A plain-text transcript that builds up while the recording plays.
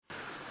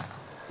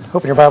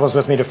Open your Bibles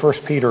with me to 1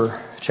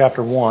 Peter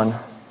chapter 1.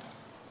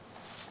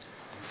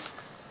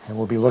 And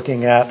we'll be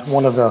looking at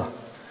one of the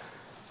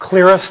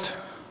clearest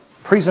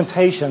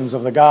presentations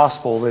of the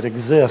gospel that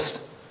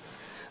exist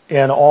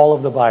in all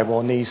of the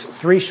Bible. In these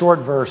three short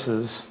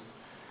verses,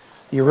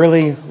 you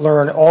really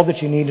learn all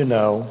that you need to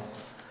know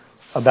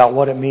about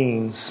what it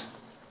means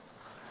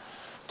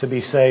to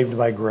be saved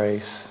by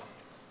grace.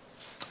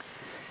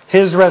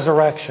 His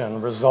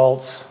resurrection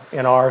results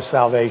in our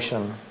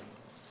salvation.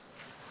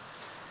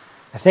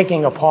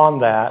 Thinking upon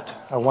that,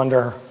 I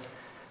wonder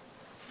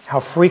how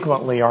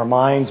frequently our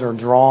minds are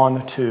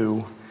drawn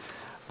to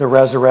the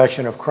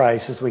resurrection of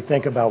Christ as we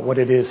think about what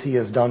it is He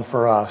has done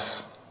for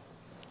us.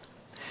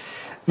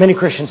 Many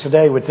Christians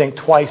today would think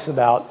twice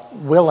about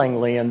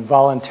willingly and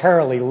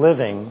voluntarily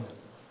living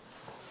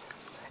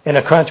in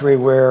a country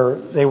where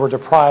they were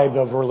deprived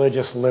of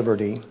religious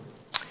liberty.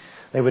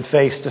 They would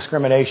face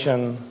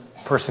discrimination,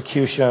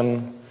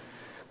 persecution,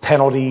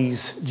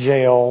 penalties,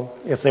 jail,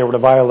 if they were to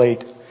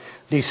violate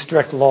these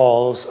strict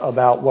laws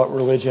about what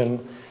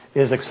religion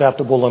is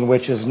acceptable and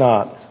which is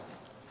not.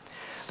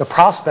 The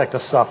prospect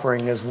of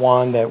suffering is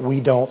one that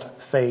we don't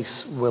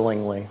face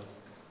willingly.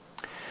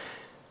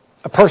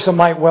 A person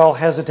might well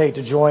hesitate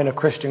to join a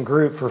Christian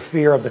group for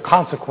fear of the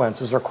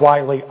consequences or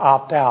quietly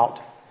opt out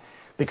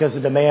because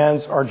the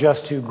demands are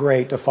just too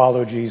great to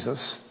follow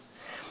Jesus.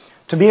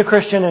 To be a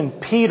Christian in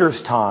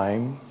Peter's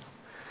time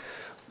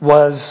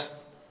was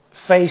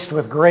faced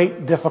with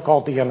great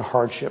difficulty and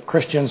hardship.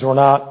 Christians were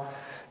not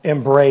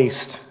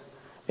embraced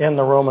in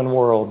the Roman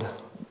world.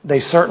 They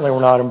certainly were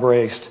not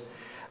embraced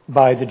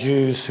by the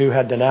Jews who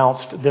had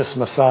denounced this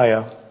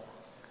Messiah.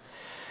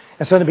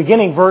 And so in the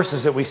beginning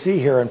verses that we see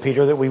here in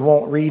Peter that we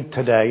won't read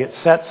today, it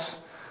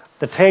sets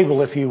the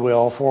table, if you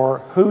will, for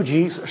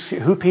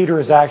who Peter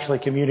is actually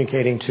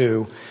communicating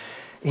to.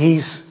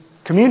 He's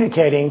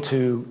communicating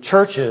to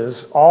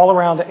churches all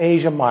around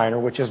Asia Minor,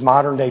 which is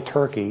modern-day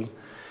Turkey.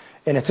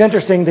 And it's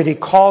interesting that he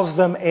calls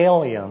them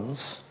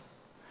aliens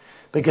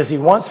because he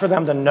wants for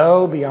them to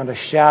know beyond a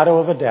shadow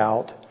of a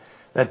doubt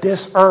that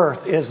this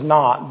earth is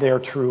not their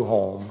true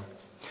home.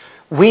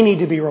 We need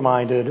to be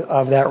reminded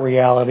of that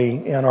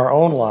reality in our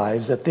own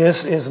lives, that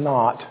this is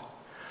not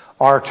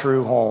our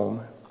true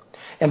home.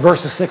 In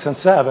verses 6 and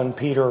 7,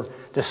 Peter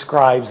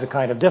describes the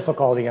kind of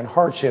difficulty and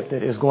hardship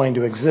that is going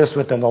to exist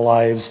within the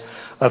lives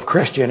of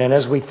Christians. And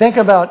as we think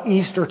about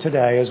Easter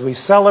today, as we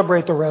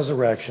celebrate the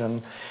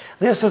resurrection,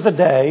 this is a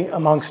day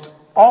amongst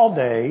all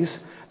days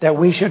that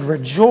we should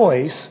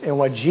rejoice in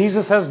what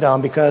Jesus has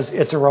done because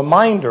it's a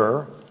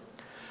reminder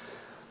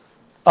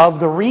of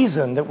the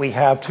reason that we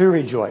have to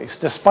rejoice.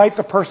 Despite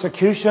the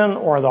persecution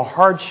or the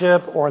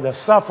hardship or the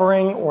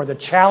suffering or the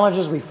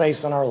challenges we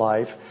face in our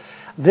life,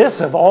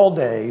 this of all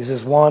days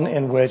is one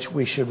in which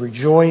we should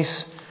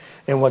rejoice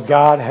in what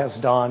God has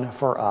done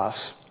for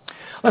us.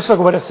 Let's look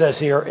at what it says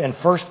here in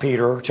 1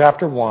 Peter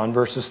chapter 1,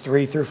 verses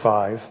 3 through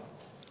 5.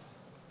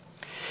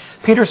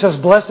 Peter says,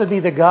 "Blessed be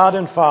the God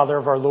and Father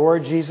of our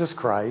Lord Jesus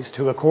Christ,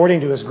 who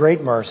according to His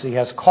great mercy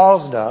has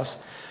caused us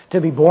to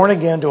be born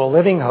again to a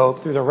living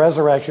hope through the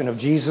resurrection of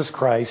Jesus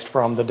Christ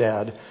from the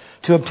dead,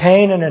 to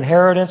obtain an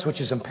inheritance which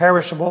is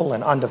imperishable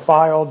and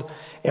undefiled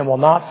and will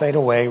not fade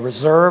away,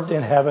 reserved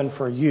in heaven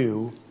for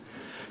you,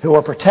 who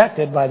are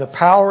protected by the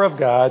power of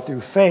God through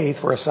faith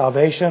for a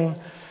salvation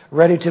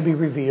ready to be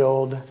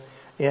revealed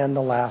in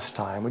the last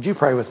time." Would you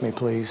pray with me,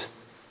 please?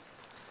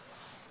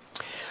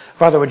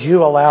 Father, would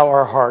you allow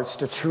our hearts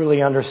to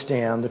truly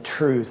understand the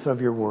truth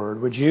of your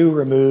word? Would you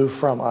remove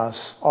from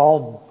us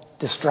all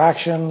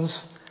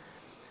distractions,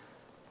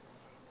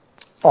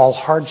 all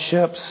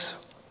hardships,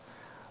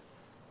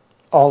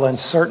 all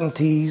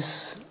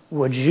uncertainties?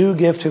 Would you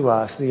give to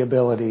us the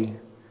ability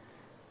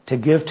to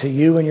give to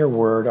you and your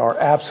word our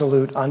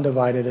absolute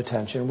undivided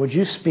attention? Would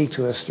you speak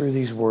to us through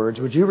these words?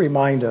 Would you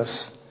remind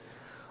us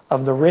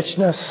of the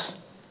richness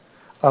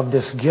of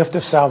this gift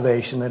of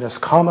salvation that has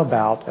come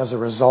about as a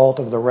result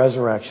of the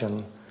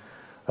resurrection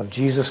of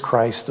Jesus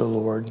Christ the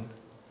Lord?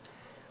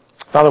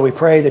 Father, we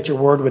pray that your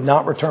word would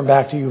not return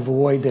back to you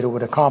void, that it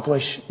would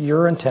accomplish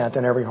your intent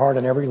in every heart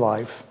and every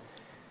life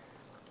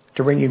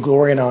to bring you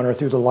glory and honor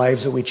through the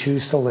lives that we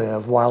choose to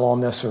live while on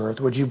this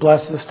earth. Would you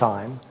bless this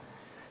time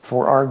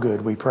for our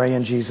good? We pray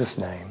in Jesus'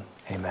 name.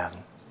 Amen.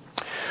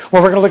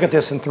 Well, we're going to look at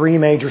this in three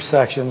major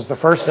sections. The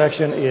first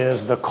section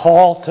is the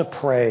call to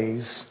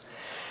praise.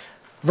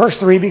 Verse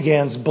 3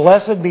 begins,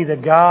 "Blessed be the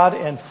God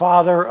and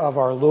Father of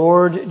our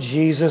Lord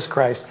Jesus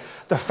Christ."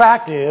 The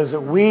fact is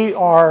that we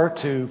are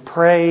to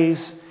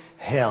praise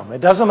Him. It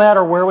doesn't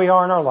matter where we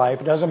are in our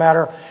life. It doesn't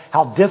matter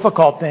how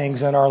difficult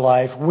things in our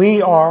life.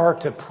 We are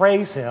to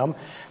praise Him.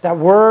 That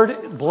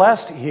word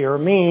blessed here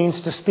means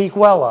to speak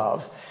well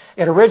of.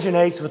 It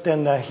originates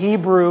within the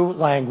Hebrew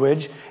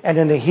language and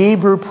in the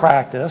Hebrew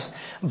practice.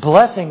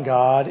 Blessing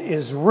God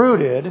is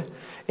rooted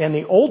in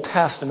the Old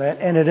Testament,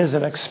 and it is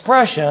an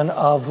expression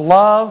of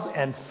love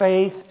and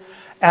faith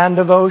and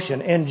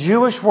devotion. In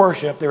Jewish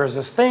worship, there is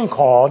this thing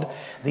called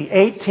the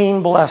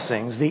 18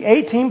 blessings. The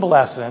 18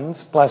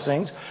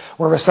 blessings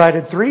were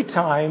recited 3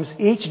 times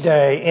each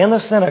day in the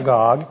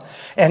synagogue,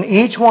 and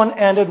each one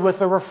ended with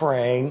the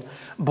refrain,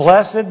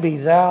 "Blessed be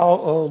thou,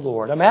 O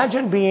Lord."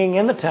 Imagine being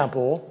in the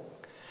temple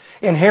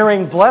and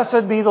hearing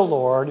 "Blessed be the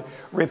Lord"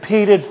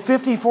 repeated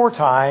 54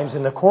 times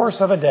in the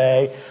course of a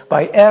day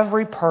by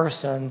every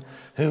person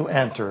who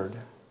entered.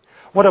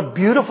 What a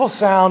beautiful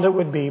sound it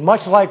would be,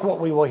 much like what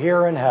we will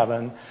hear in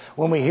heaven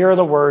when we hear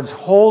the words,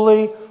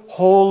 "Holy,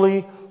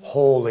 holy,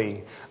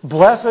 holy.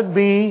 Blessed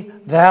be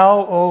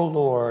thou, O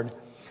Lord."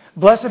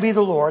 Blessed be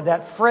the Lord.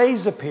 That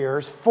phrase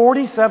appears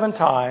 47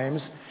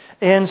 times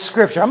in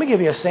Scripture. I'm going to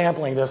give you a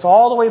sampling of this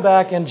all the way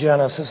back in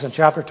Genesis in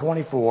chapter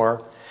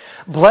 24.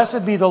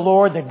 "Blessed be the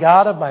Lord, the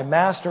God of my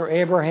master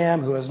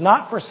Abraham, who has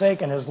not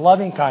forsaken his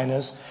loving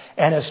kindness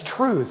and his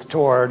truth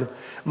toward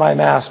my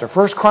master."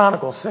 1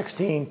 Chronicles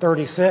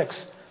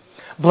 16:36.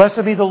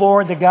 "Blessed be the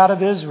Lord, the God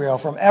of Israel,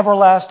 from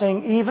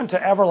everlasting even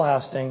to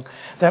everlasting."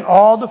 Then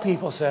all the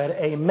people said,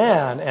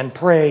 "Amen," and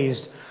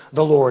praised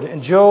the Lord.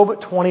 In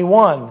Job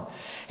 21,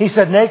 he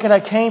said, "Naked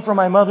I came from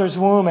my mother's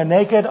womb, and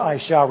naked I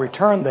shall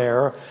return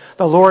there.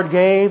 The Lord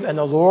gave, and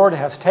the Lord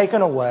has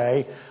taken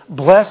away.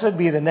 Blessed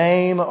be the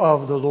name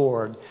of the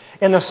Lord."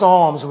 In the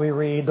Psalms we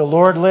read, "The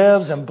Lord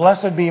lives, and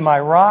blessed be my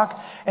rock,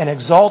 and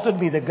exalted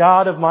be the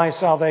God of my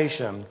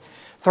salvation."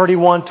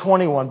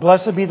 31:21,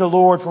 "Blessed be the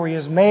Lord, for he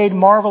has made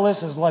marvelous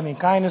his loving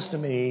kindness to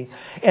me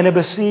in a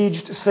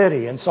besieged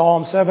city." In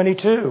Psalm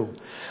 72,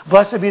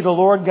 "Blessed be the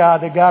Lord God,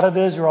 the God of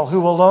Israel,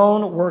 who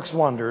alone works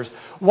wonders."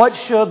 What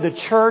should the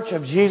Church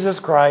of Jesus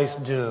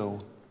Christ do?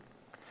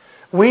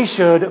 We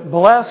should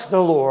bless the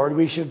Lord.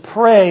 We should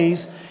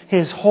praise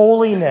his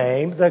holy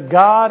name, the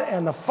God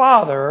and the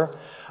Father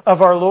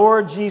of our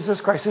Lord Jesus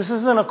Christ. This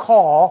isn't a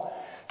call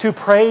to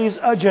praise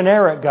a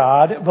generic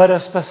God, but a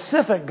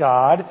specific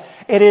God.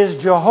 It is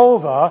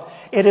Jehovah.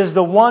 It is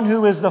the one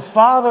who is the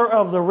Father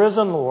of the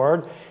risen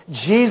Lord,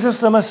 Jesus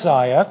the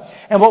Messiah.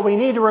 And what we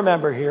need to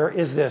remember here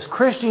is this: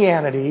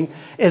 Christianity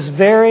is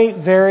very,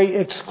 very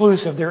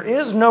exclusive. There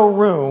is no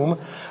room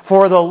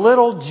for the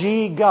little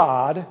g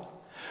God,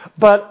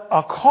 but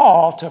a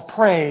call to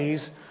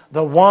praise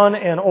the one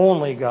and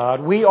only God.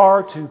 We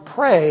are to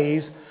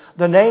praise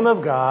the name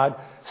of God.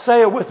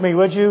 Say it with me,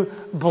 would you?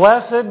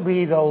 "Blessed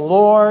be the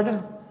Lord,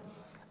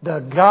 the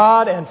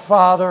God and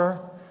Father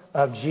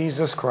of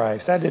Jesus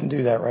Christ." I didn't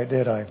do that right,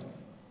 did I?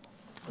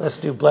 Let's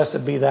do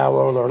 "Blessed be thou,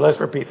 O Lord." Let's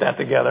repeat that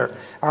together.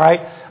 All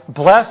right?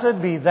 "Blessed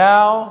be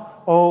thou,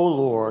 O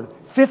Lord."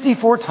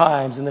 54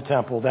 times in the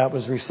temple that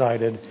was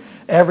recited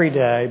every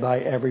day by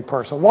every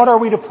person. What are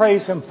we to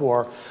praise him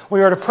for?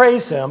 We are to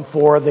praise him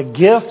for the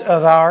gift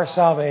of our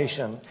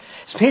salvation.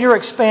 As Peter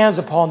expands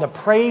upon the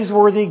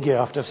praiseworthy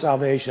gift of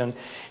salvation,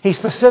 he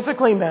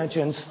specifically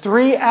mentions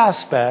 3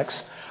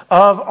 aspects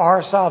of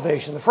our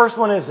salvation. The first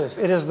one is this: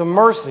 it is the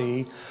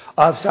mercy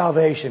of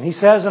salvation. He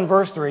says in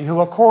verse 3,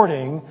 "Who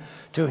according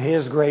to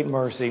his great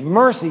mercy."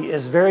 Mercy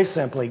is very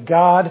simply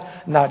God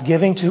not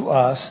giving to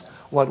us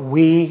what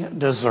we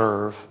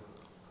deserve.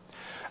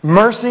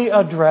 Mercy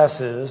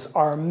addresses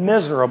our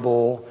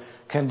miserable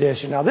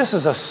condition. Now, this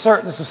is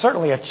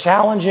certainly a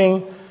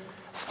challenging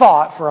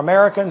thought for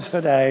Americans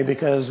today,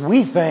 because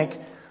we think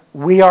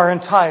we are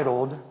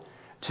entitled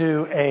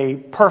to a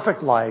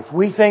perfect life.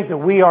 We think that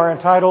we are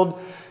entitled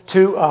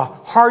to a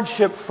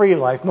hardship-free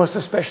life. Most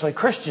especially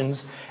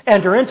Christians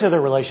enter into the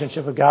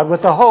relationship with God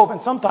with the hope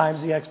and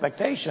sometimes the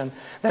expectation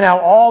that now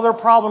all their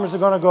problems are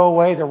going to go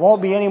away. There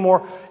won't be any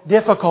more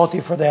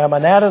difficulty for them,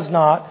 and that is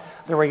not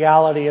the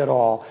reality at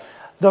all.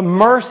 The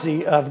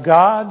mercy of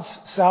God's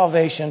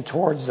salvation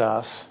towards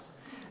us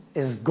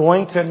is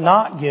going to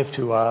not give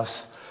to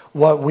us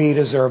what we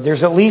deserve.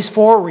 There's at least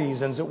 4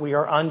 reasons that we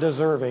are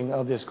undeserving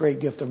of this great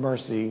gift of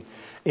mercy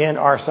in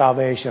our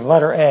salvation.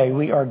 Letter A,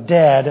 we are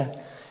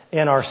dead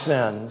in our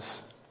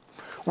sins.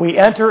 We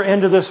enter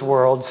into this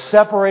world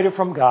separated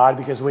from God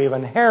because we have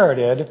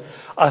inherited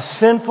a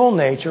sinful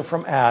nature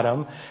from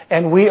Adam,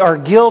 and we are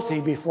guilty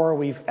before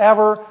we've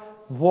ever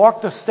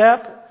walked a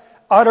step,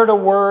 uttered a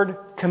word,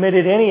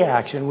 committed any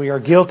action. We are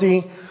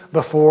guilty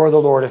before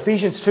the Lord.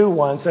 Ephesians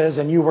 2:1 says,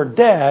 "And you were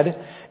dead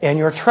in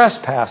your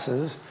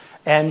trespasses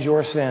and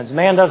your sins."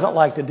 Man doesn't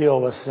like to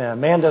deal with sin.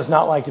 Man does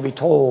not like to be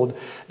told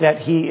that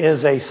he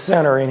is a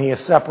sinner and he is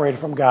separated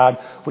from God.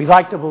 We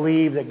like to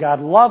believe that God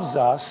loves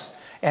us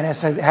and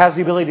has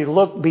the ability to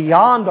look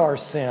beyond our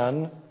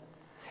sin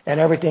and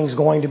everything's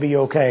going to be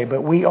okay.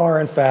 But we are,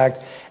 in fact,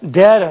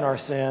 dead in our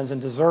sins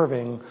and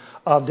deserving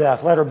of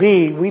death. Letter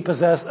B, we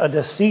possess a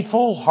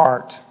deceitful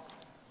heart.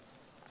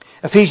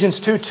 Ephesians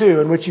 2:2,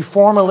 "In which you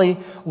formerly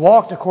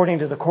walked according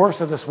to the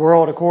course of this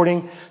world,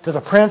 according to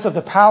the prince of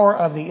the power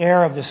of the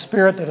air, of the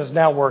spirit that is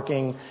now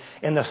working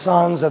in the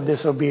sons of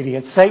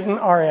disobedience." Satan,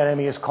 our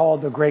enemy, is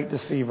called the great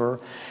deceiver.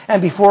 And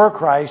before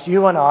Christ,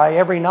 you and I,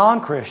 every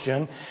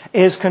non-Christian,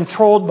 is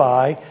controlled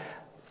by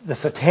the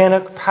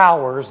satanic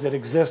powers that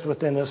exist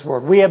within this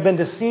world. We have been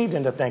deceived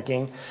into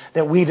thinking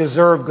that we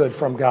deserve good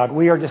from God.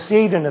 We are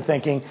deceived into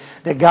thinking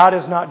that God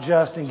is not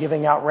just in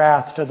giving out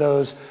wrath to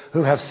those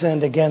who have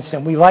sinned against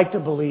Him. We like to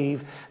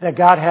believe that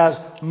God has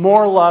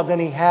more love than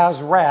He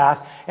has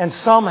wrath, and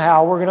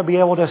somehow we're going to be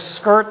able to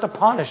skirt the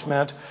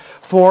punishment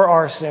for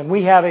our sin.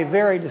 We have a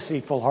very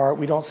deceitful heart.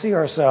 We don't see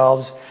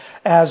ourselves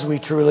as we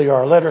truly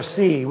are. Letter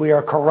C, we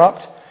are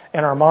corrupt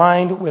in our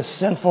mind with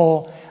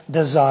sinful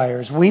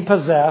desires. We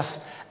possess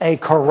a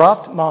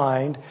corrupt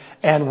mind,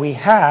 and we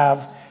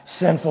have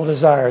sinful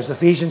desires.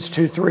 Ephesians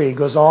 2:3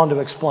 goes on to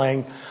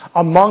explain,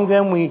 among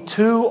them we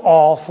too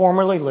all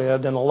formerly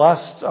lived in the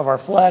lusts of our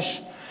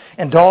flesh,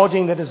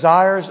 indulging the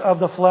desires of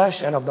the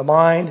flesh and of the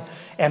mind,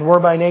 and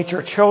were by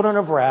nature children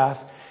of wrath,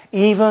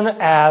 even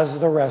as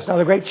the rest. Now,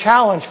 the great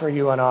challenge for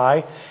you and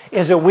I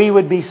is that we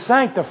would be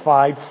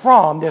sanctified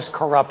from this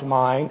corrupt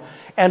mind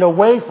and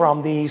away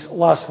from these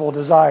lustful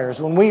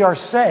desires. When we are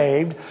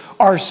saved,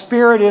 our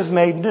spirit is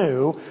made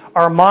new,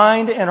 our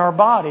mind and our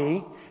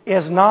body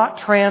is not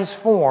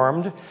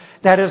transformed.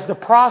 That is the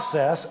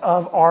process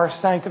of our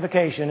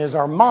sanctification, is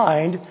our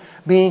mind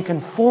being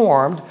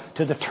conformed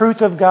to the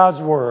truth of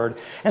God's Word.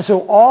 And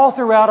so all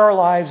throughout our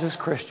lives as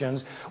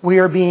Christians, we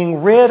are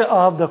being rid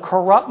of the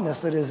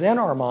corruptness that is in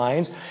our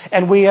minds,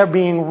 and we are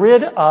being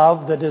rid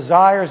of the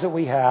desires that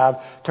we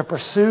have to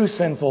pursue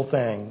sinful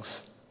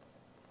things.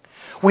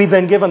 We've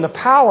been given the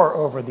power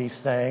over these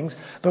things,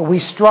 but we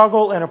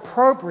struggle in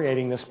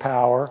appropriating this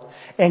power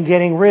and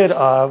getting rid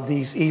of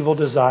these evil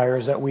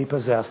desires that we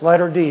possess.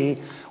 Letter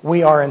D,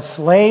 we are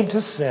enslaved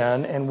to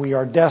sin and we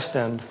are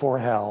destined for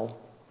hell.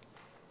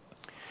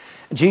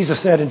 Jesus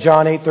said in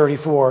John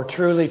 8:34,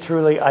 truly,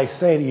 truly, I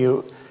say to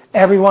you,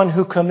 everyone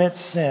who commits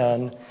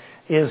sin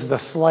is the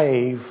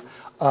slave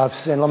of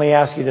sin. Let me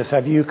ask you this.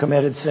 Have you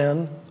committed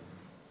sin?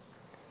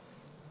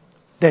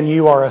 Then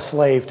you are a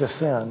slave to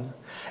sin.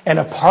 And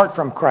apart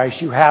from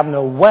Christ, you have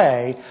no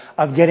way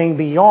of getting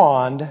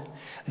beyond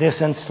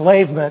this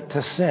enslavement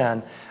to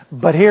sin.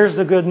 But here's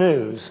the good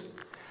news.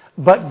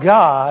 But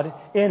God,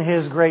 in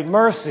His great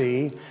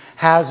mercy,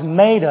 has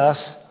made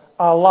us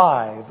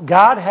alive.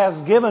 God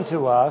has given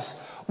to us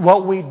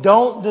what we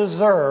don't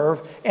deserve,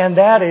 and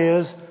that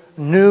is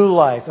new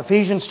life.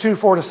 Ephesians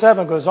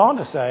 2:4-7 goes on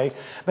to say,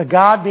 but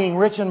God, being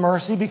rich in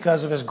mercy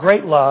because of His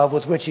great love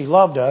with which He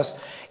loved us,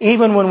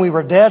 even when we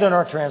were dead in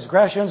our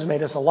transgressions,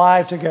 made us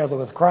alive together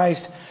with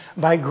Christ.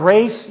 By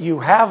grace you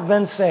have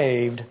been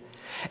saved,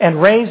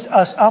 and raised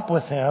us up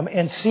with Him,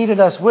 and seated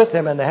us with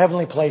Him in the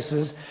heavenly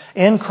places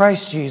in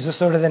Christ Jesus,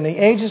 so that in the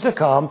ages to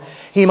come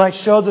He might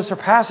show the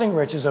surpassing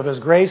riches of His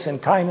grace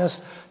and kindness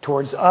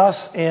towards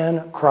us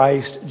in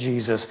Christ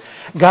Jesus.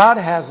 God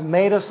has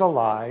made us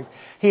alive.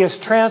 He has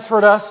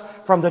transferred us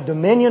from the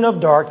dominion of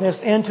darkness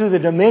into the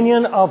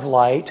dominion of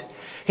light.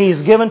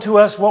 He's given to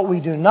us what we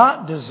do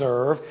not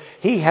deserve.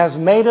 He has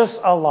made us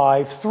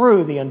alive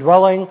through the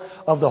indwelling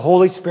of the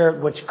Holy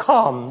Spirit, which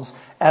comes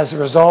as a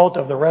result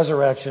of the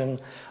resurrection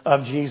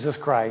of Jesus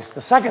Christ.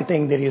 The second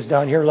thing that He has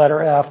done here,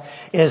 letter F,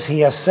 is He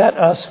has set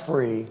us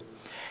free.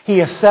 He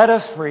has set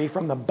us free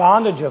from the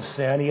bondage of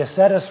sin. He has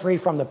set us free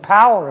from the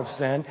power of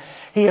sin.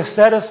 He has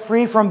set us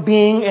free from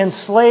being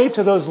enslaved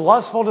to those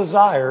lustful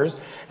desires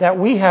that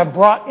we have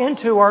brought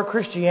into our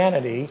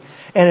Christianity.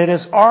 And it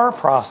is our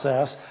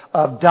process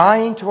of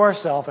dying to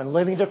ourselves and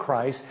living to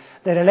Christ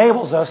that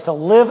enables us to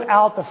live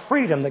out the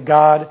freedom that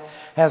God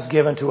has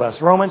given to us.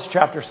 Romans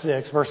chapter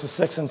 6, verses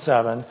 6 and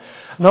 7.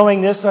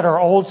 Knowing this, that our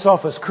old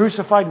self is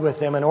crucified with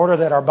Him in order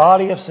that our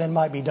body of sin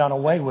might be done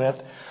away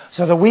with,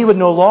 so that we would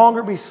no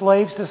longer be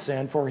slaves to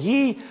sin, for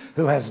He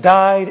who has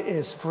died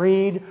is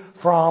freed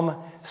from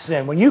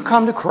sin. When you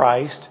come to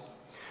Christ,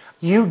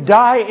 you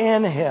die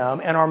in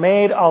Him and are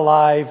made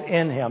alive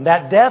in Him.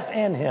 That death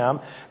in Him,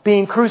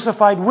 being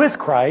crucified with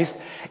Christ,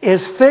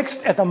 is fixed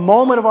at the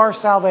moment of our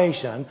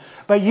salvation.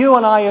 But you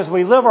and I, as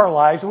we live our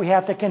lives, we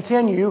have to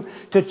continue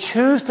to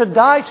choose to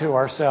die to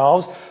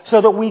ourselves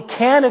so that we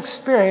can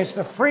experience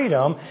the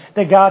freedom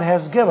that God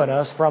has given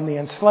us from the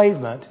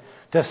enslavement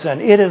to sin.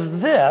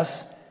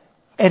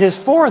 It is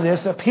for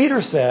this that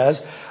Peter says,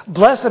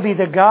 blessed be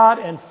the God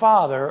and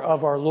Father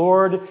of our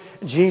Lord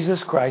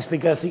Jesus Christ,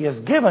 because He has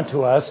given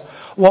to us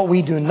what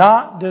we do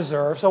not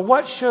deserve. So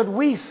what should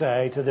we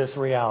say to this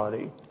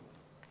reality?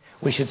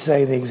 We should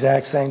say the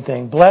exact same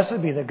thing.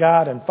 Blessed be the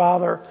God and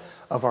Father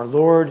of our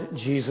Lord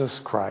Jesus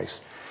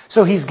Christ.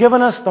 So He's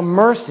given us the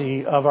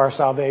mercy of our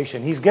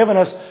salvation. He's given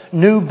us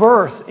new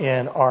birth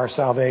in our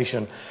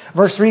salvation.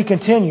 Verse 3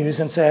 continues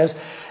and says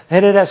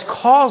that it has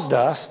caused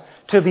us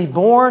to be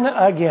born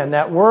again.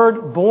 That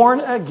word born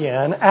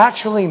again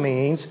actually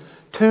means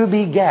to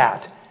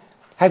begat.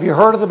 Have you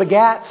heard of the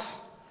begats?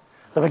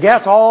 The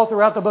begats all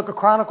throughout the book of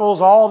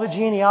Chronicles, all the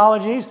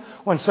genealogies,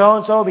 when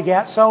so-and-so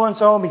begat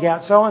so-and-so,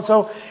 begat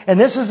so-and-so. And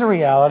this is the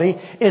reality,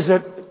 is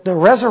that the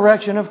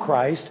resurrection of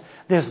Christ,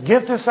 this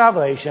gift of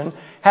salvation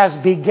has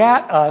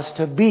begat us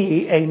to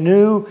be a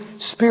new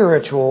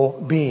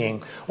spiritual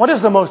being. What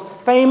is the most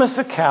famous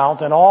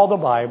account in all the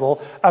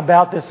Bible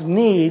about this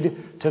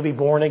need to be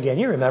born again?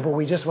 You remember,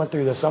 we just went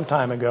through this some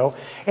time ago.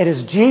 It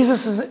is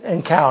Jesus'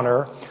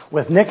 encounter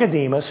with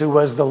Nicodemus, who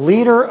was the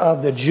leader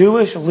of the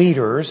Jewish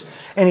leaders,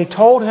 and he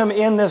told him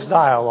in this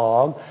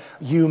dialogue,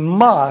 you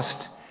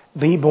must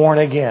be born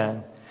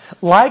again.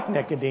 Like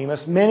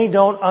Nicodemus, many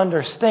don't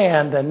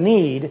understand the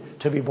need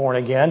to be born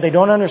again. They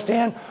don't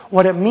understand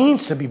what it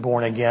means to be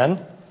born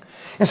again.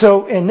 And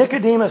so in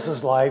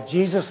Nicodemus' life,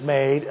 Jesus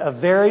made a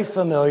very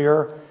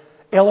familiar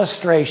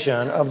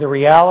illustration of the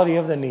reality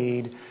of the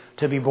need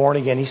to be born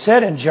again. He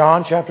said in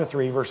John chapter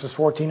 3, verses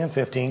 14 and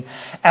 15,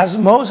 as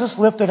Moses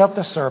lifted up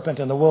the serpent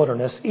in the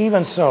wilderness,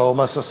 even so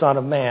must the Son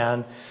of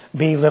Man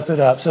be lifted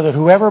up, so that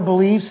whoever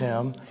believes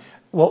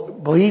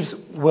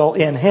will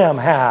in him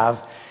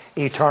have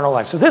eternal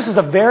life. So this is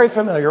a very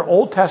familiar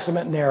Old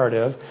Testament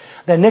narrative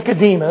that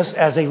Nicodemus,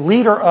 as a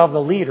leader of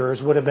the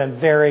leaders, would have been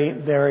very,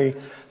 very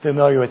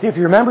familiar with. If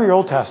you remember your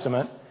Old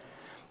Testament,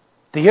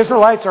 the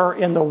Israelites are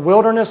in the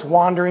wilderness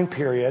wandering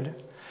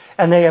period,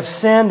 and they have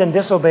sinned and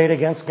disobeyed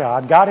against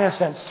God. God has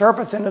sent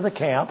serpents into the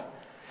camp.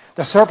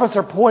 The serpents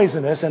are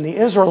poisonous, and the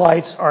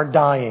Israelites are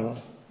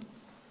dying.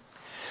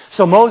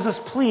 So Moses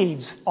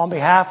pleads on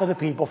behalf of the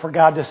people for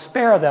God to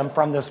spare them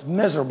from this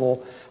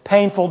miserable,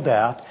 painful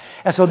death.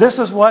 And so this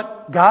is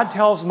what God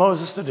tells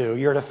Moses to do.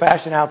 You're to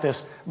fashion out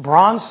this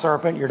bronze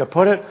serpent. You're to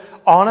put it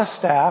on a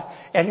staff,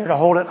 and you're to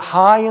hold it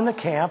high in the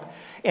camp.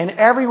 And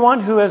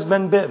everyone who has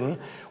been bitten,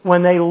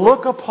 when they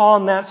look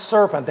upon that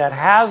serpent that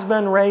has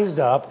been raised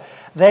up,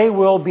 they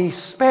will be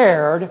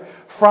spared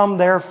from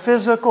their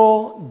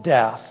physical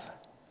death.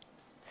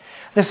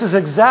 This is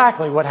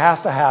exactly what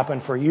has to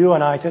happen for you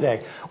and I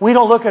today. We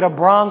don't look at a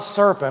bronze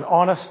serpent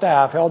on a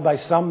staff held by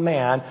some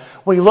man.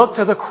 We look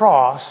to the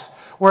cross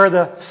where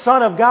the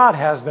Son of God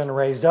has been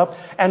raised up.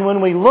 And when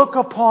we look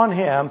upon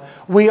Him,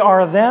 we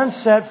are then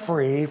set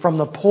free from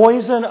the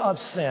poison of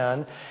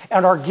sin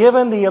and are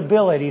given the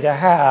ability to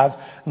have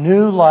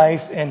new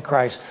life in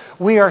Christ.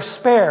 We are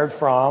spared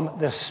from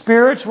the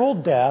spiritual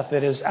death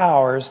that is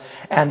ours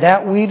and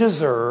that we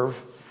deserve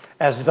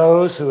as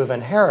those who have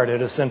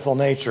inherited a sinful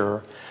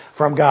nature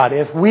from God.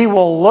 If we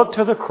will look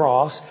to the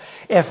cross,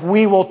 if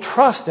we will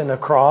trust in the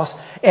cross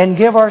and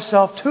give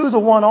ourselves to the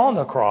one on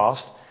the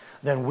cross,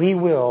 then we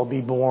will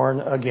be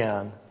born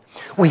again.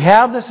 We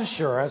have this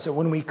assurance that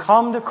when we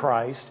come to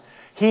Christ,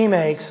 He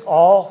makes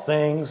all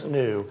things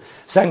new.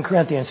 2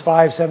 Corinthians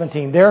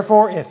 5:17,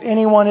 therefore, if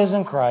anyone is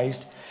in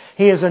Christ,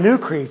 he is a new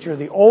creature.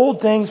 The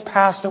old things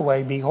passed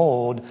away.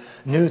 Behold,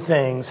 new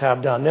things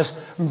have done. This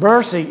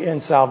mercy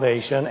in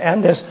salvation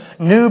and this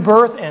new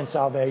birth in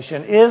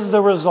salvation is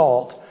the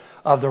result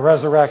of the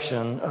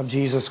resurrection of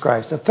Jesus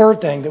Christ. The third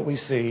thing that we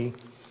see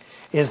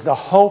is the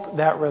hope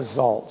that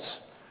results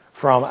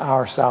from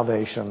our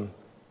salvation.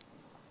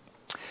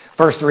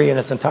 Verse 3 in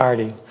its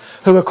entirety.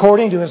 Who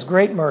according to His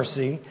great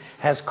mercy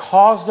has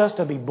caused us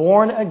to be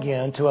born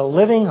again to a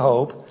living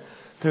hope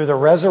through the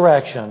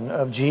resurrection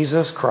of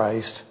Jesus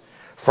Christ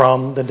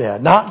from the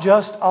dead. Not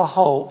just a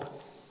hope.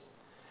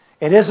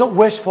 It isn't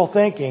wishful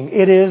thinking.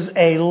 It is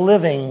a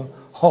living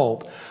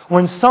hope.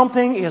 When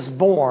something is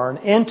born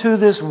into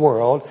this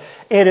world,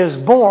 it is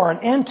born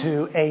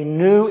into a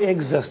new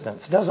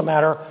existence. It doesn't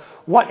matter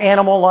what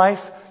animal life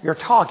you're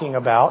talking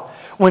about.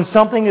 When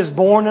something is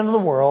born into the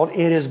world,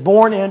 it is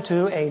born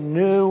into a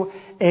new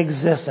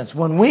existence.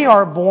 When we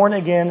are born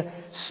again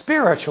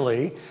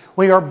spiritually,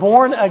 we are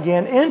born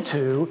again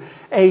into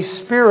a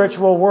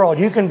spiritual world.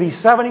 You can be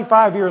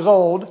 75 years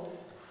old,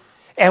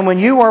 and when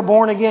you are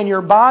born again,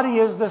 your body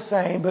is the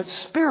same, but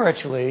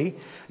spiritually,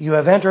 you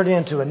have entered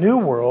into a new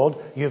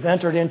world, you've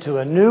entered into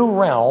a new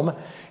realm,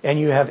 and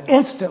you have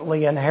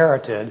instantly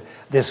inherited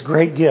this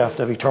great gift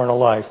of eternal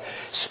life.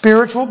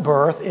 Spiritual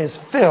birth is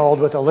filled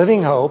with a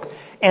living hope,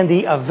 and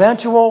the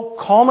eventual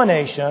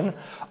culmination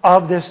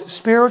of this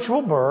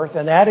spiritual birth,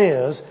 and that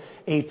is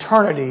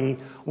eternity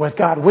with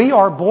God. We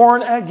are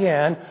born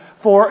again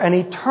for an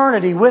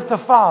eternity with the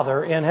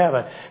Father in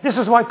heaven. This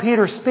is why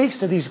Peter speaks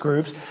to these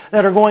groups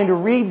that are going to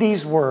read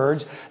these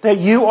words, that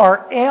you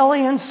are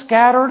aliens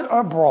scattered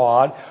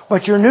abroad,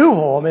 but your new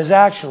home is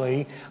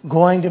actually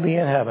going to be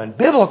in heaven.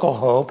 Biblical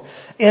hope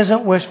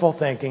isn't wishful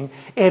thinking.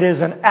 It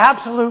is an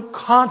absolute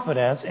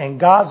confidence in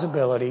God's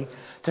ability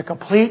to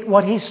complete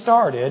what He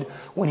started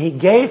when He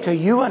gave to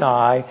you and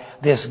I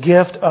this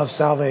gift of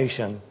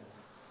salvation.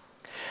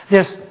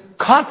 This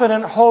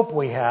confident hope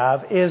we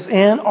have is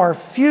in our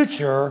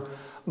future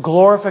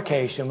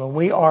glorification, when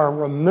we are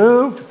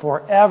removed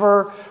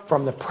forever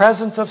from the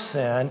presence of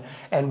sin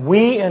and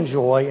we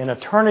enjoy an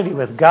eternity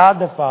with God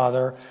the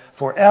Father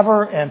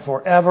forever and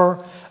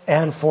forever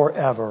and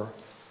forever.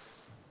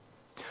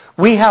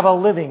 We have a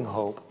living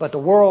hope, but the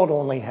world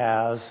only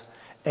has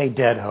a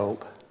dead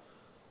hope.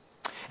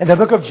 In the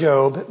book of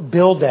Job,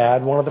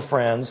 Bildad, one of the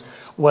friends,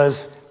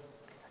 was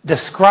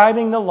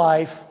describing the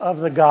life of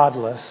the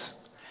godless.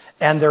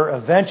 and their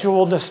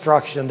eventual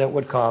destruction that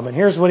would come. And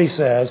here's what he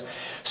says: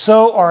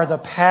 so are the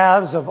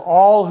paths of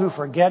all who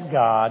forget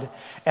God,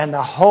 and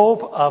the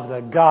hope of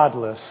the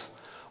godless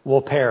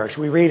will perish.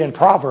 We read in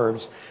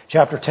Proverbs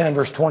chapter 10,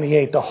 verse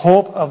 28, the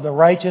hope of the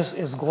righteous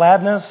is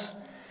gladness,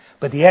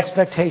 but the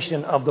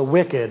expectation of the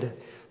wicked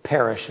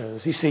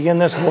perishes. You see, in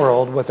this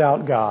world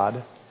without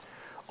God,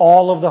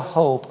 all of the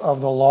hope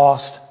of the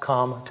lost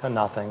come to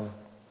nothing.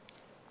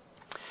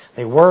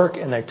 They work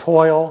and they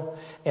toil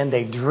and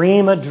they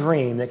dream a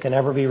dream that can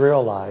never be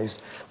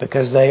realized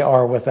because they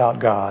are without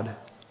God.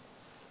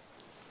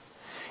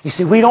 You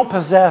see, we don't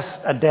possess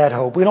a dead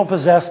hope. We don't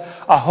possess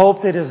a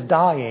hope that is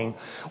dying.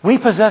 We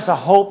possess a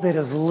hope that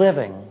is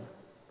living.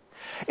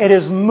 It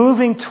is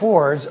moving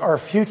towards our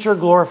future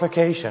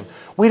glorification.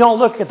 We don't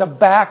look at the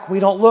back. We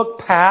don't look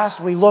past.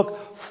 We look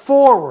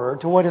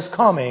forward to what is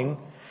coming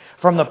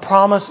from the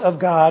promise of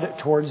God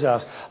towards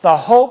us. The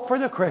hope for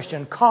the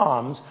Christian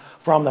comes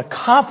from the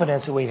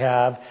confidence that we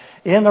have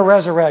in the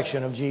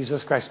resurrection of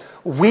Jesus Christ.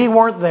 We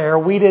weren't there.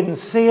 We didn't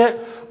see it.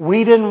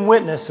 We didn't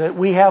witness it.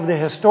 We have the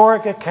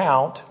historic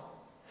account.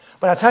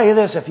 But I'll tell you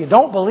this, if you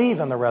don't believe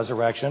in the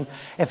resurrection,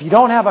 if you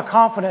don't have a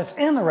confidence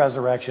in the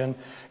resurrection,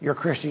 your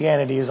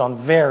Christianity is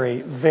on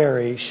very,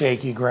 very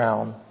shaky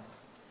ground.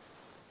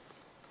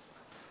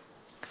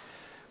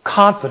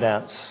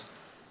 Confidence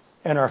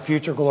in our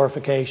future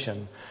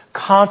glorification,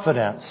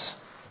 confidence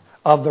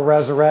of the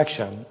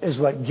resurrection is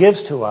what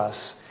gives to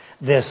us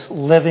this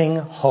living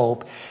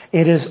hope.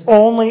 It is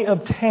only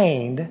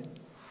obtained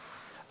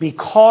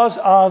because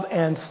of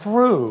and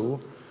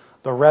through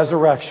the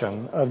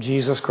resurrection of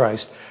Jesus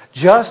Christ.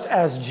 Just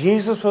as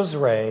Jesus was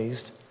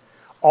raised,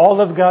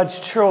 all of God's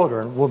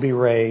children will be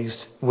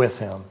raised with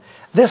Him.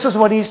 This is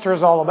what Easter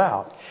is all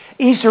about.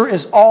 Easter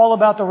is all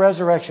about the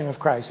resurrection of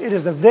Christ. It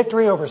is the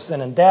victory over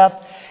sin and death.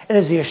 It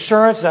is the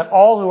assurance that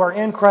all who are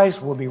in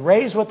Christ will be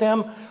raised with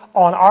Him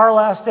on our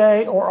last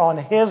day or on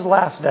His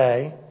last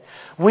day.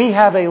 We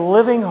have a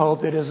living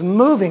hope that is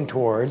moving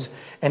towards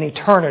an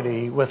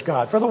eternity with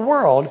God. For the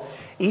world,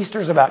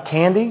 Easter is about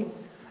candy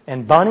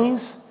and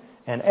bunnies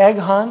and egg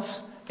hunts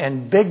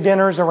and big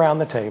dinners around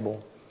the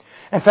table.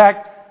 In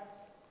fact,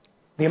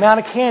 the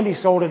amount of candy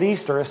sold at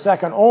Easter is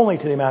second only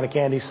to the amount of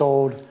candy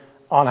sold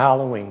on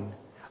Halloween.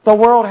 The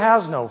world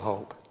has no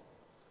hope.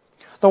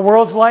 The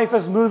world's life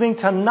is moving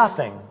to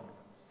nothing.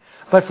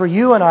 But for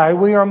you and I,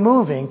 we are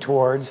moving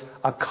towards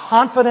a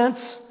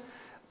confidence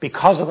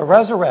because of the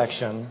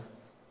resurrection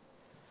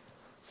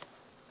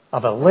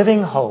of a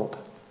living hope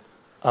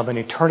of an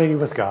eternity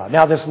with God.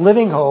 Now, this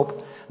living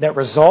hope that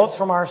results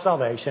from our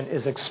salvation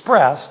is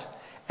expressed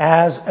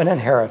as an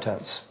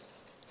inheritance.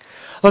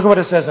 Look at what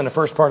it says in the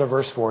first part of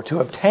verse 4. To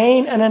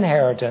obtain an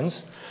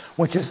inheritance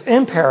which is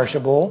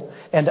imperishable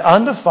and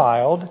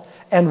undefiled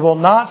and will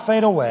not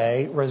fade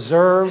away,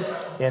 reserved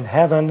in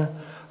heaven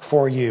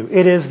for you.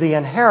 It is the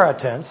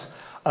inheritance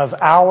of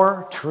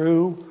our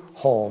true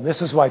home.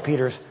 This is why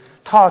Peter's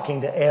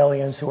talking to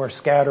aliens who are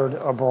scattered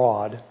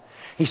abroad.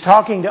 He's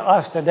talking to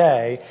us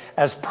today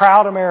as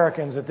proud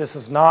Americans that this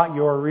is not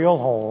your real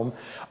home.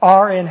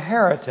 Our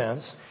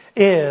inheritance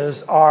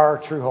is our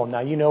true home.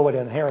 Now, you know what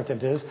an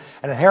inheritance is.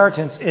 An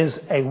inheritance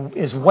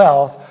is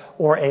wealth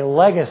or a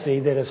legacy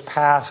that is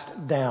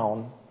passed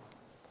down.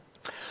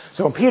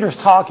 So when Peter's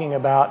talking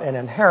about an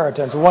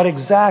inheritance, what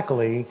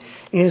exactly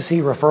is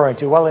he referring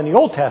to? Well, in the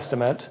Old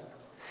Testament,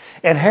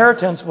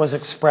 inheritance was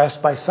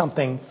expressed by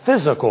something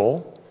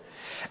physical.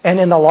 And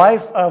in the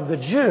life of the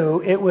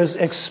Jew, it was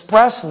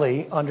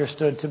expressly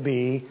understood to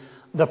be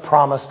the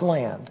promised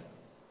land.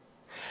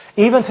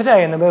 Even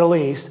today in the Middle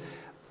East,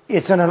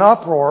 it's in an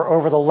uproar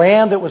over the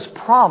land that was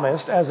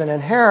promised as an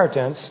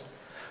inheritance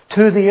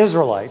to the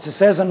Israelites. It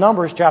says in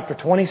Numbers chapter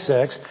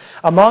 26,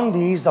 among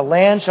these the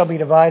land shall be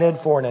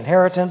divided for an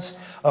inheritance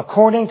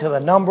according to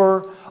the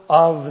number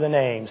of the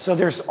names. So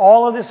there's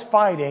all of this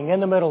fighting in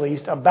the Middle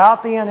East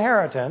about the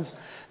inheritance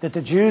that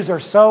the Jews are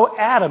so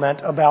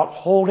adamant about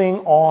holding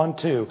on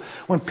to.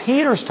 When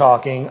Peter's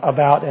talking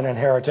about an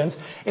inheritance,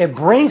 it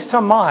brings to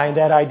mind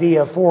that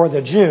idea for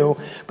the Jew,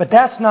 but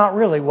that's not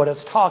really what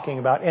it's talking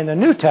about. In the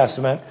New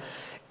Testament,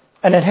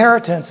 an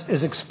inheritance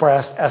is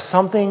expressed as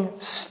something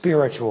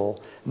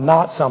spiritual,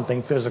 not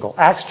something physical.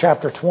 Acts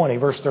chapter 20,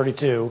 verse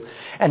 32.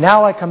 And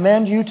now I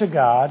commend you to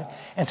God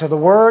and to the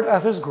word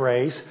of His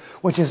grace,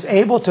 which is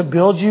able to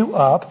build you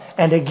up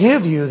and to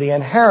give you the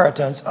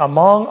inheritance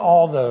among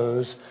all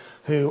those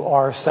who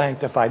are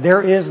sanctified.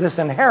 There is this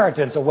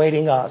inheritance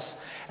awaiting us,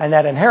 and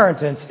that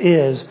inheritance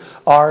is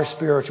our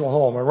spiritual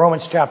home. In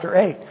Romans chapter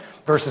 8,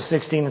 verses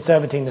 16 and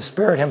 17, the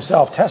Spirit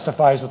Himself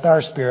testifies with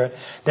our spirit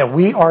that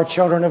we are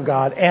children of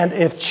God, and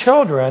if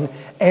children,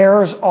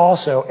 heirs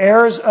also,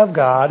 heirs of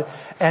God,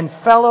 and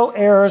fellow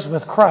heirs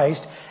with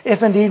Christ,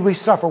 if indeed we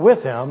suffer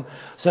with Him,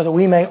 so that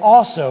we may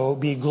also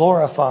be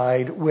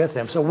glorified with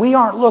Him. So we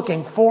aren't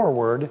looking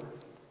forward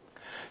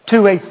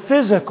to a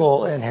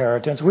physical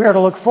inheritance. We are to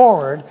look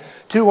forward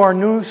to our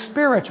new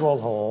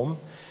spiritual home,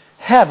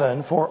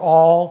 heaven for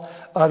all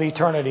of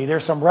eternity.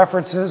 There's some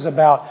references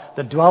about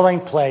the dwelling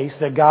place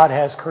that God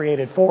has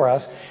created for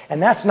us, and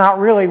that's not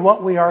really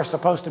what we are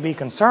supposed to be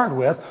concerned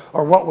with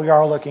or what we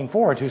are looking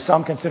forward to.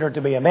 Some consider it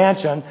to be a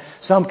mansion,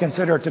 some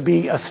consider it to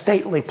be a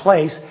stately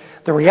place.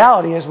 The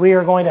reality is we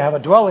are going to have a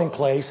dwelling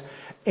place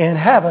in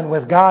heaven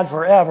with God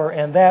forever,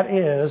 and that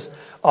is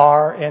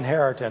our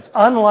inheritance.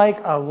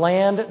 Unlike a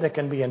land that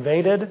can be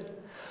invaded,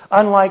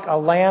 unlike a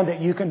land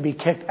that you can be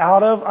kicked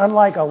out of,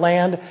 unlike a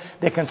land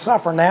that can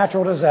suffer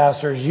natural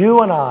disasters, you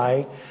and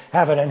I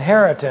have an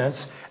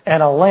inheritance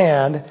and a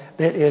land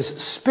that is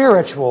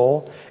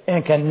spiritual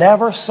and can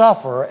never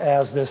suffer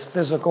as this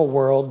physical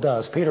world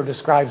does. Peter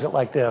describes it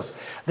like this: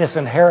 this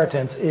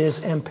inheritance is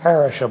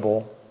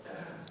imperishable.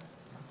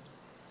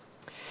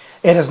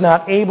 It is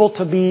not able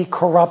to be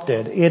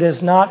corrupted. It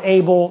is not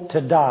able to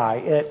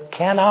die. It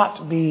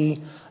cannot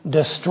be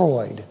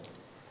destroyed.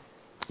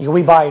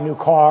 We buy a new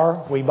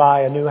car, we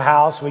buy a new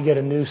house, we get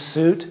a new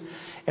suit,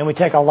 and we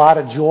take a lot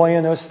of joy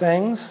in those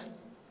things.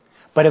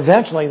 But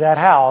eventually that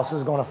house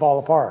is going to fall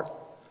apart.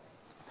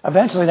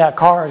 Eventually that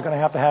car is going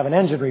to have an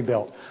engine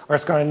rebuilt, or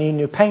it's going to need a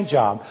new paint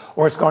job,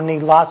 or it's going to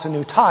need lots of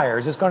new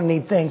tires. It's going to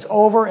need things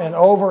over and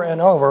over and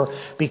over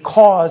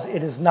because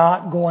it is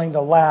not going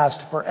to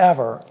last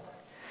forever.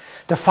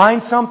 To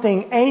find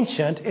something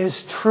ancient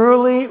is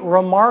truly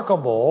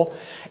remarkable,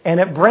 and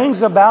it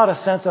brings about a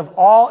sense of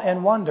awe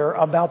and wonder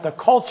about the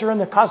culture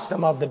and the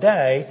custom of the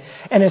day,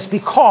 and it's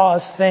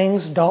because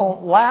things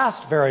don't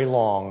last very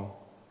long.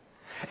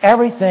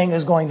 Everything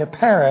is going to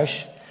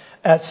perish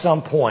at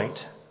some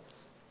point.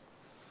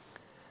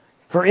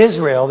 For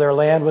Israel, their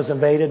land was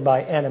invaded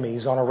by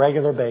enemies on a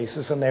regular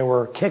basis, and they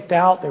were kicked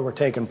out, they were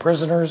taken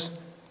prisoners.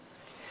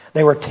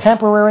 They were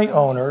temporary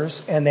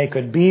owners, and they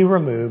could be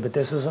removed, but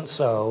this isn't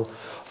so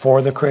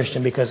for the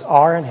Christian, because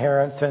our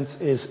inheritance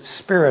is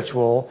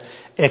spiritual.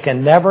 It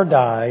can never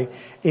die.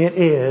 It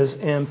is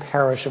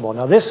imperishable.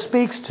 Now, this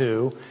speaks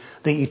to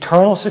the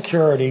eternal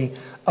security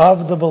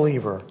of the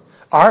believer.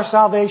 Our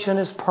salvation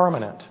is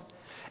permanent.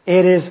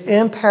 It is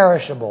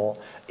imperishable.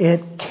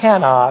 It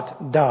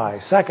cannot die.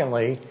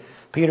 Secondly,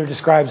 Peter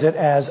describes it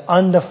as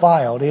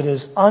undefiled. It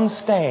is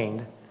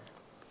unstained.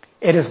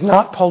 It is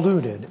not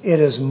polluted.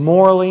 It is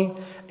morally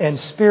and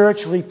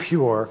spiritually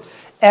pure.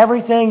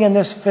 Everything in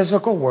this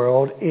physical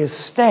world is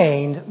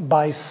stained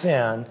by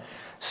sin.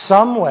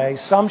 Some way,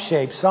 some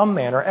shape, some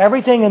manner.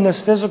 Everything in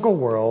this physical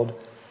world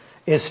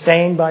is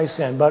stained by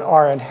sin. But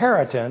our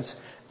inheritance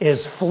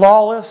is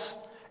flawless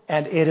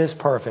and it is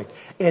perfect.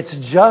 It's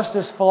just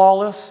as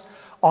flawless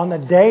on the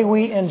day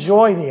we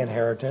enjoy the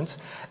inheritance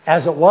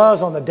as it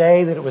was on the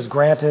day that it was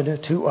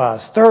granted to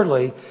us.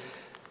 Thirdly,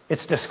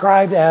 it's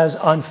described as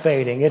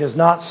unfading. It is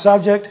not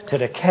subject to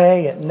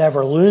decay. It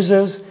never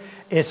loses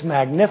its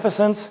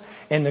magnificence.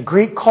 In the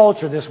Greek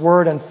culture, this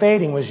word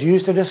unfading was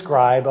used to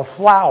describe a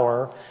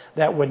flower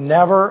that would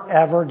never,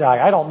 ever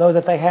die. I don't know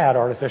that they had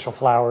artificial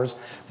flowers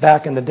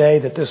back in the day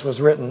that this was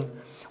written.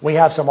 We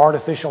have some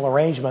artificial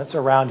arrangements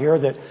around here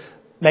that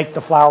make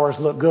the flowers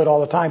look good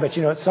all the time. But,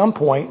 at some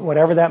point,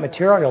 whatever that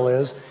material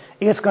is,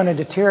 it's going to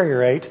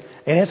deteriorate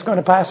and it's going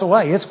to pass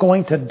away. It's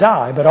going to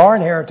die. But our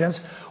inheritance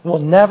will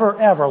never,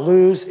 ever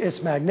lose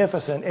its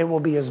magnificence. It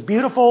will be as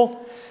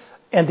beautiful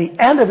in the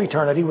end of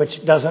eternity,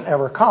 which doesn't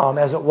ever come,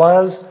 as it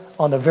was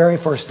on the very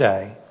first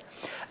day.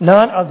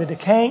 None of the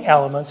decaying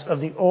elements of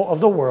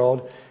the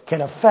world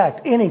can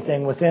affect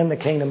anything within the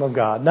kingdom of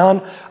God. None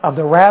of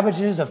the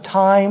ravages of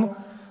time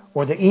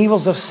or the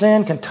evils of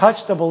sin can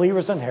touch the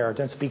believer's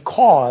inheritance,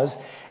 because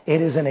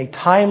it is in a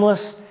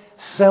timeless,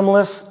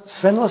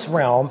 sinless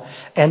realm.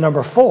 And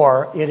number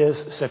 4, it is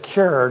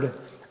secured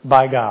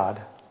by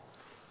God.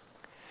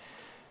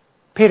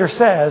 Peter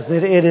says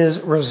that it is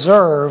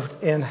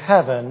reserved in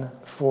heaven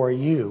for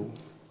you.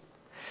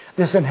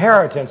 This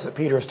inheritance that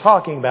Peter is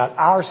talking about,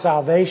 our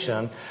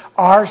salvation,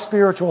 our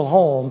spiritual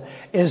home,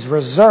 is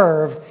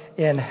reserved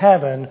in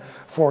heaven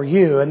for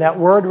you. And that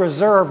word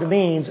reserved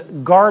means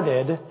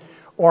guarded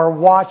or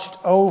watched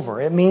over.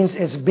 It means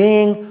it's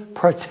being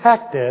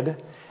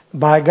protected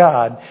by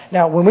God.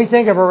 Now, when we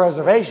think of a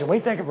reservation, we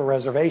think of a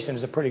reservation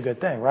as a pretty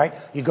good thing, right?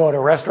 You go to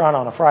a restaurant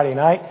on a Friday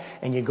night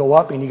and you go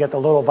up and you get the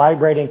little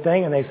vibrating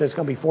thing and they say it's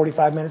going to be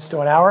 45 minutes to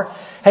an hour.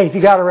 Hey, if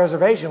you got a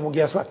reservation, well,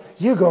 guess what?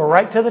 You go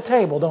right to the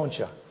table, don't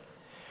you?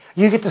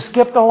 You get to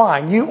skip the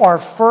line. You are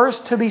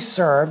first to be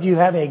served. You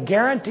have a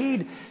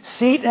guaranteed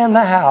seat in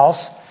the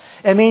house.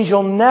 It means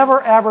you'll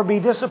never, ever be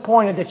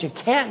disappointed that you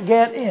can't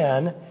get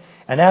in.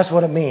 And that's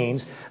what it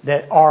means,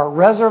 that our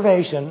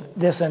reservation,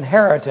 this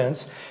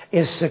inheritance,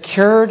 is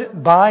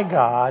secured by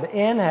God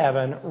in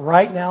heaven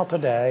right now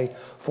today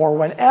for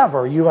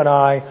whenever you and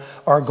I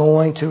are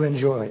going to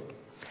enjoy it.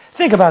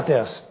 Think about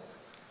this.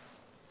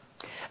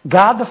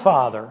 God the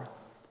Father,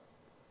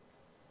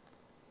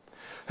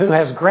 who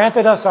has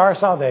granted us our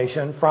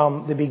salvation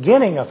from the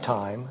beginning of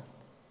time,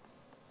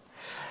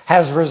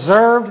 has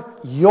reserved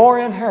your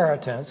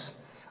inheritance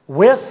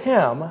with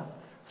Him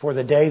for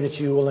the day that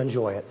you will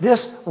enjoy it.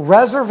 This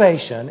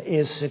reservation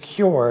is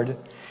secured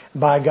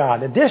by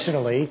God.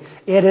 Additionally,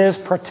 it is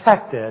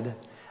protected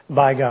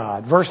by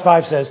God. Verse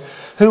 5 says,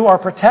 who are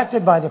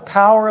protected by the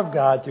power of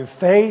God through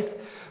faith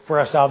for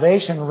a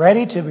salvation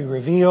ready to be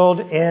revealed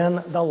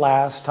in the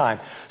last time.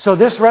 So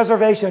this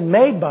reservation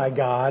made by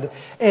God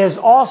is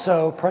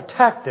also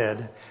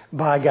protected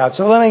by God.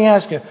 So let me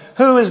ask you,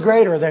 who is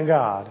greater than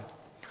God?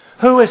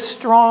 Who is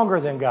stronger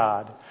than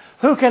God?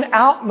 Who can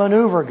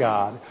outmaneuver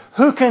God?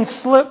 Who can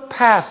slip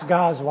past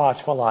God's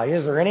watchful eye?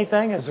 Is there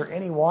anything? Is there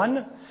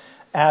anyone?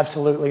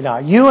 Absolutely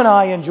not. You and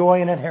I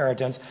enjoy an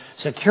inheritance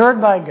secured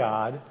by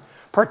God,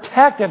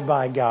 protected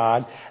by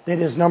God, that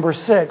is, number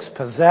 6,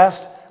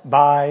 possessed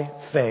by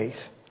faith.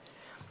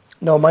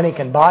 No money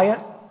can buy it.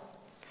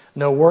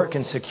 No work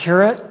can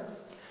secure it.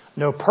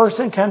 No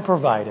person can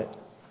provide it.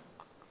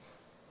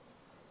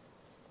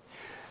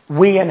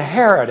 We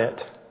inherit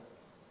it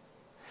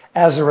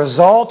as a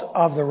result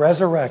of the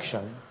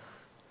resurrection.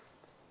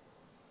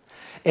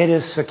 It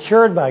is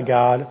secured by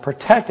God,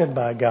 protected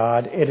by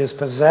God. It is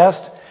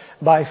possessed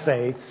by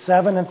faith.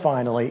 7, and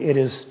finally, it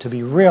is to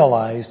be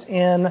realized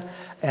in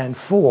and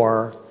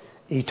for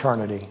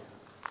eternity.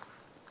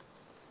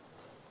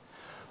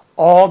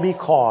 All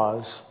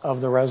because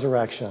of the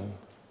resurrection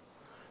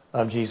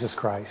of Jesus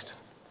Christ.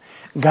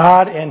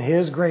 God, in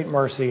His great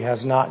mercy,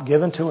 has not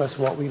given to us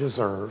what we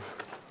deserve.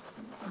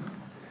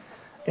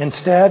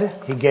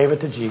 Instead, He gave it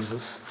to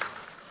Jesus.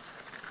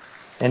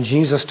 And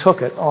Jesus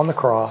took it on the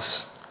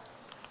cross.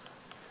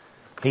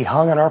 He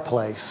hung in our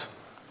place.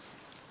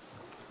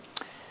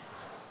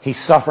 He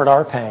suffered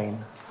our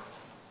pain.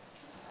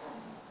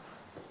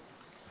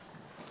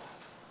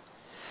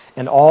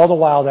 And all the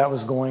while that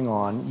was going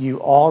on, you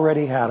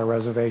already had a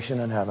reservation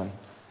in heaven.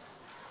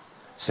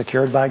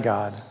 Secured by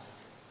God.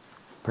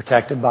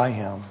 Protected by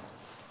Him.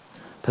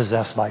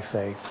 Possessed by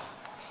faith.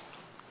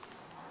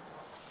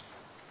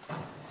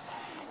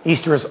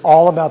 Easter is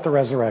all about the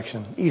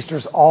resurrection. Easter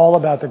is all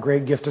about the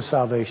great gift of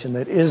salvation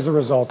that is the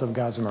result of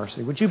God's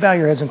mercy. Would you bow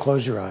your heads and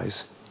close your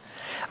eyes?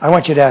 I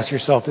want you to ask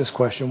yourself this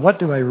question. What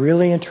do I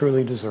really and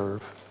truly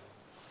deserve?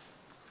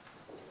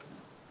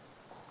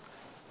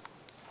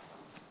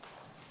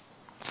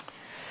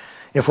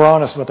 If we're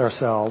honest with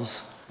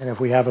ourselves, and if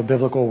we have a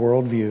biblical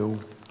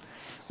worldview,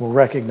 we'll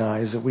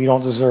recognize that we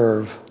don't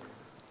deserve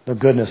the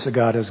goodness that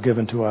God has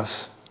given to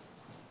us.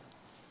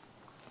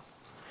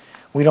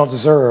 We don't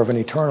deserve an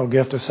eternal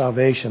gift of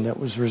salvation that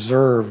was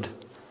reserved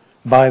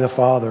by the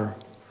Father,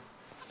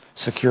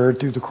 secured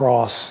through the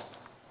cross,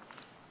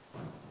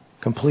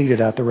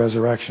 completed at the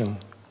resurrection.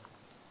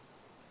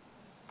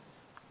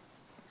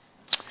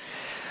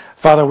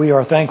 Father, we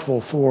are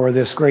thankful for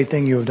this great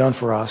thing you have done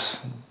for us,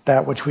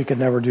 that which we could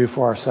never do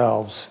for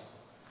ourselves.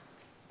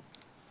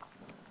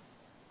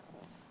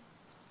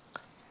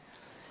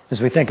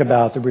 As we think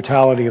about the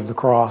brutality of the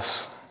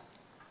cross,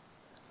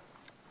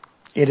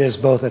 it is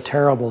both a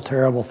terrible,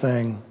 terrible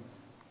thing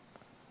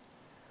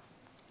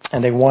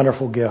and a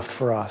wonderful gift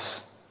for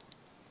us.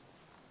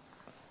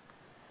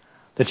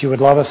 That you would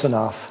love us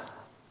enough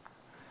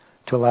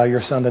to allow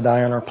your Son to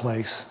die in our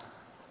place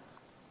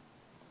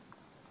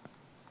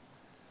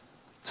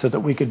so that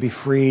we could be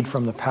freed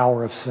from the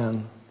power of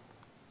sin.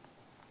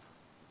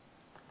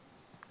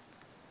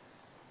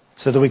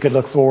 So that we could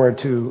look forward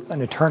to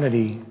an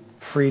eternity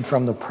freed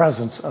from the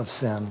presence of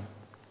sin.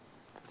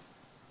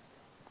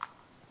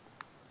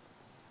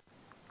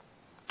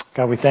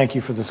 God, we thank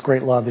you for this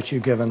great love that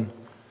you've given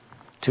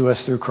to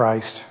us through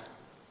Christ.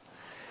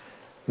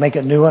 Make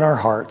it new in our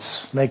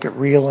hearts. Make it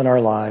real in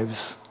our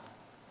lives.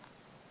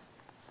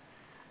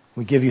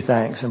 We give you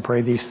thanks and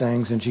pray these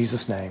things in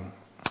Jesus' name.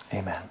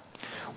 Amen.